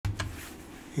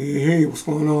Hey, hey, what's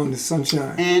going on? It's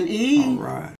Sunshine. And E. All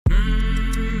right.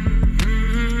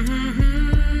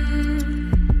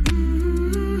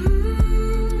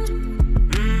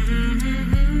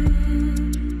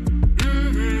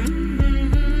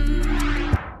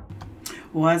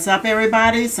 What's up,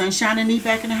 everybody? Sunshine and E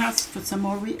back in the house for some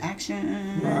more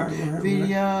reaction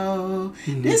video.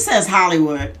 Mm-hmm. This says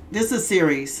Hollywood. This is a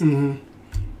series. Mm-hmm.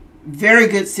 Very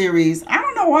good series. I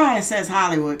don't know why it says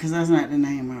Hollywood because that's not the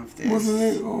name of this. What's the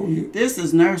name? Oh, yeah. This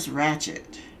is Nurse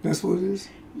Ratched. That's what it is?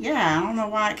 Yeah, I don't know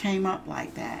why it came up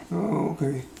like that. Oh,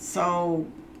 okay. So,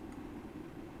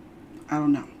 I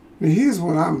don't know. Now, here's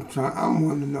what I'm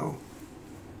wanting to know.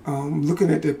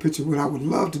 Looking at that picture, what I would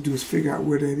love to do is figure out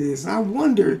where that is. I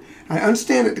wonder, I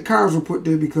understand that the cars were put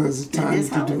there because it's time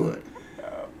to do it.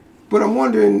 But I'm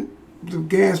wondering, the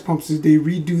gas pumps, did they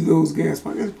redo those gas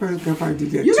pumps? I probably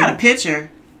did that You too. got a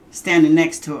picture standing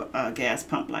next to a gas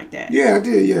pump like that. Yeah, I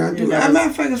did. Yeah, I do. As a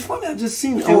matter of fact, it's funny. I just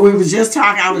seen it. Oh, we was just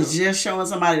talking. I was just showing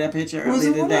somebody that picture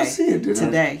earlier today. Where did I see it?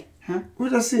 Today. Huh? Where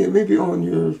did I see it? Maybe on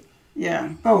your...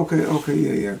 Yeah. Oh, okay,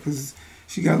 yeah. Because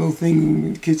she got a little thing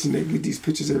in the kitchen that get these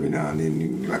pictures every now and then.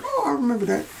 And you're like, oh, I remember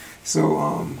that.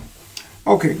 So,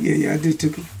 okay, yeah, I did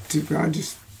took I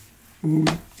just... When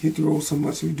we hit the road so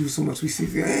much, we do so much, we see,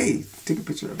 hey, take a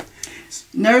picture of it.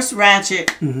 Nurse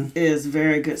Ratched is a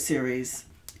very good series.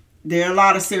 There are a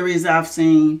lot of series I've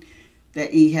seen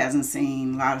that E hasn't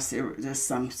seen. A lot of series, there's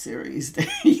some series that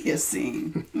he has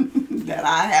seen that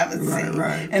I haven't seen.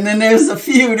 Right. And then there's a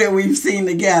few that we've seen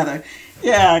together.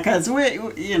 Yeah, because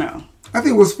you know. I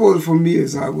think what spoiled it for me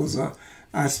is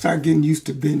I started getting used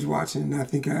to binge watching. And I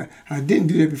think I didn't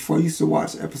do that before. I used to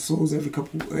watch episodes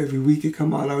every week it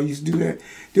come out. I used to do that.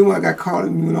 Then when I got caught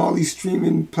in, when all these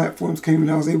streaming platforms came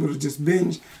and I was able to just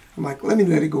binge, I'm like, let me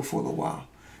let it go for a little while.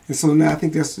 And so now I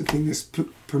think that's the thing that's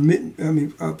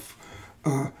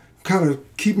kind of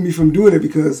keeping me from doing it,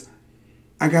 because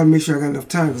I got to make sure I got enough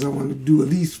time, because I want to do at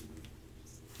least,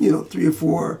 3 or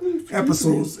 4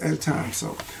 episodes at a time.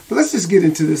 So, but let's just get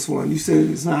into this one. You said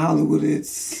it's not Hollywood,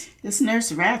 it's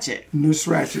Nurse Ratched. Nurse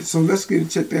Ratched. So let's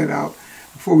check that out.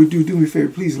 Before we do me a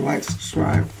favor, please like,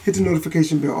 subscribe, hit the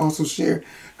notification bell, also share,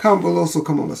 comment below. So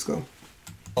come on, let's go.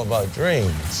 All about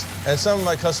dreams. And some of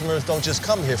my customers don't just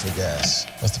come here for gas.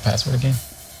 What's the password again?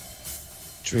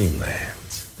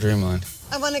 Dreamland.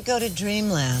 I want to go to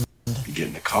Dreamland. You get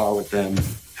in the car with them,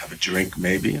 have a drink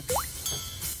maybe.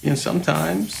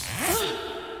 Sometimes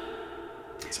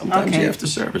you have to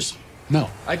service. No,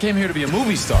 I came here to be a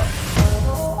movie star.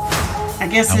 I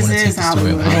guess this is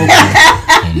Hollywood.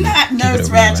 Not Nurse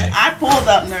Ratched. I pulled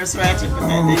up Nurse Ratched, but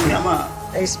that didn't come up.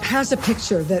 Ace has a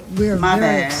picture that we're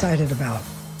very excited about.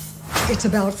 It's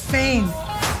about fame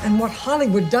and what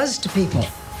Hollywood does to people.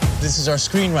 This is our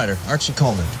screenwriter, Archie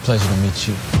Coleman. Pleasure to meet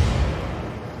you.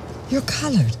 You're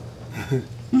colored.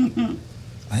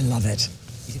 I love it.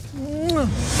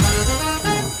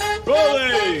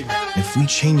 Rolling! If we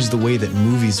change the way that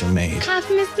movies are made,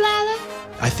 Coffee, Miss Lala?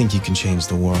 I think you can change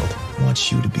the world. I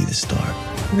want you to be the star.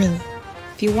 Really?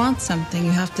 If you want something,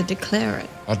 you have to declare it.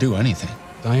 I'll do anything.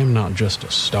 I am not just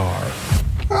a star.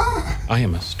 I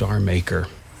am a star maker.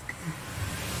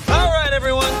 All right,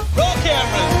 everyone, roll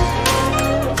cameras.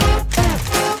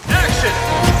 Action!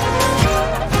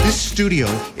 This studio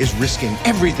is risking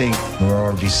everything. We're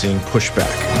already seeing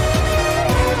pushback.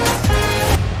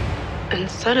 And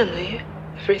suddenly,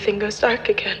 everything goes dark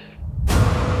again.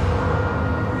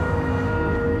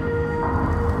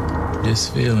 This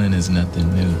feeling is nothing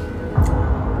new.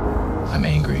 I'm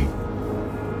angry.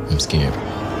 I'm scared.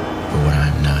 But what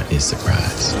I'm not is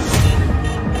surprised.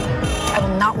 I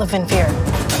will not live in fear.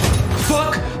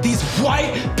 Fuck these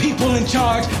white people in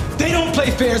charge. They don't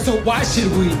play fair, so why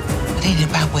should we? It ain't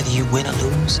about whether you win or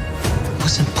lose.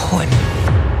 What's important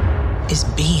is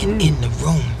being in the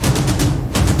room.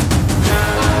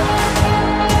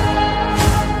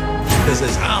 This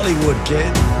is Hollywood,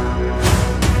 kid.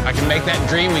 I can make that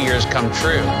dream of yours come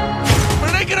true. But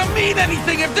it ain't gonna mean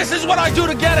anything if this is what I do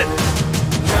to get it.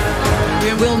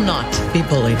 We will not be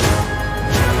bullied.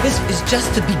 This is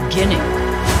just the beginning.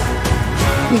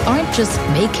 We aren't just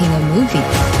making a movie.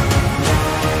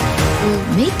 We're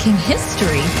making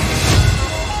history.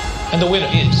 And the winner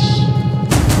is...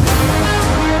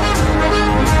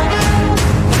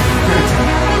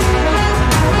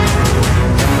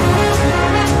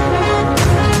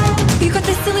 You got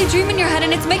this silly dream in your head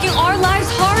and it's making our lives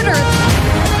harder.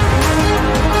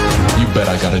 You bet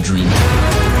I got a dream.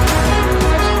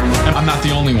 And I'm not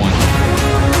the only one.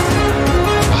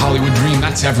 A Hollywood dream,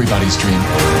 that's everybody's dream.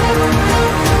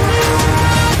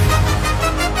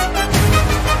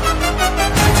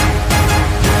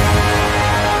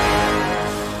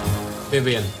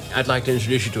 Vivian, I'd like to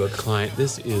introduce you to a client.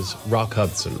 This is Rock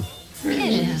Hudson.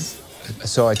 Yes.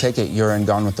 So I take it you're in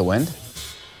Gone with the Wind?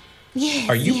 Yes.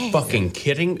 Are you fucking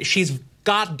kidding me? She's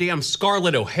goddamn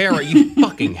Scarlett O'Hara, you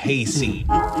fucking hayseed.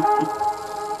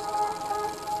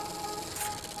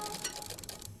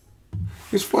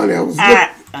 It's funny. I was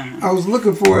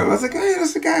looking for him. I was like, hey,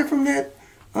 that's the guy from that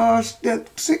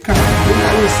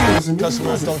sitcom.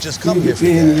 Customers don't just come here for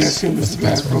gas. That's him. That's the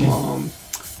guy from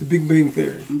The Big Bang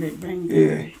Theory. Big Bang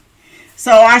Theory. Yeah.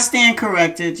 So I stand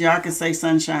corrected. Y'all can say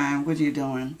Sunshine. What are you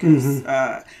doing? Because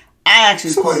I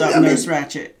actually pulled up Nurse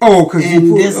Ratched. Oh, because you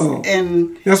pulled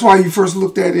and that's why you first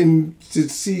looked at it to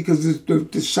see, because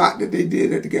the shot that they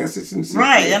did at the gas station.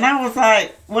 Right, and I was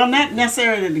like, well, not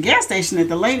necessarily at the gas station, at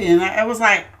the lady, and I was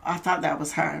like, I thought that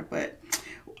was her, but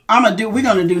we're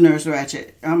gonna do Nurse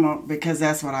Ratched. Because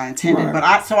that's what I intended. Right. But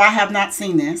I have not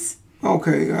seen this.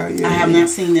 Okay, I have not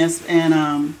seen this, and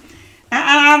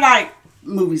I like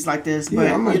movies like this, but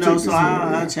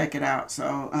I'll check it out.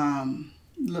 So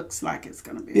looks like it's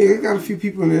gonna be. Yeah, it got a few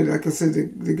people in there. Like I said,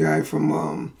 the guy from.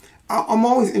 I'm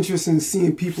always interested in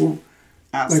seeing people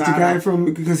outside, like the guy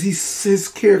from, because his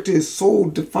character is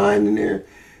so defined in there.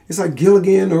 It's like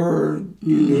Gilligan or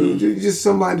just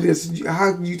somebody that's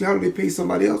how do they pay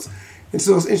somebody else. And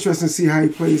so it's interesting to see how he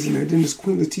plays in there. Then there's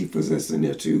Queen Latifah's that's in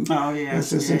there too. Oh yeah,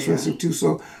 that's interesting too.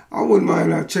 So I wouldn't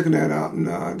mind checking that out. And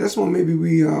that's one maybe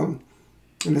we and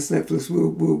that's Netflix.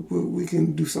 We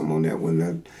can do something on that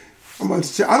one. I'm about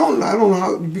to check. I don't know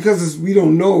how, because we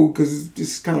don't know, because it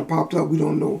just kind of popped up. We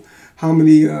don't know how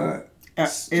many.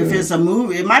 If it's a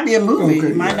movie, it might be a movie.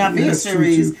 Okay, it might not be a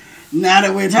series. Now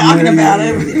that we're talking about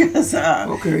it, because,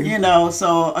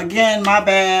 so again, my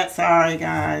bad. Sorry,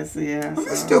 guys. Yeah,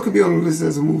 it still could be on the list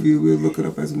as a movie. We'll look it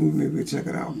up as a movie. Maybe we'll check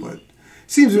it out. But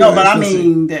seems no. But I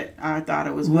mean that I thought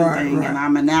it was one thing, and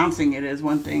I'm announcing it as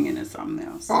one thing, and it's something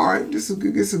else. All right, this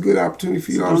is a good opportunity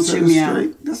for you all to set it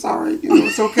straight. That's all right.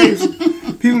 It's okay.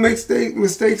 People make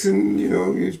mistakes, and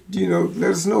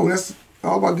let us know. That's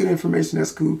all about getting information.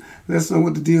 That's cool. Let us know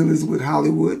what the deal is with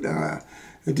Hollywood.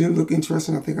 It did look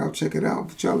interesting. I think I'll check it out.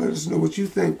 But y'all let us know what you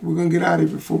think. We're going to get out of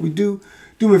here. Before we do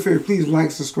me a favor. Please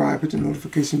like, subscribe, hit the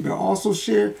notification bell. Also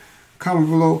share, comment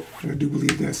below. And I do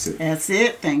believe that's it. That's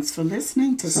it. Thanks for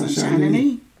listening to Sunshine and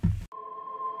E.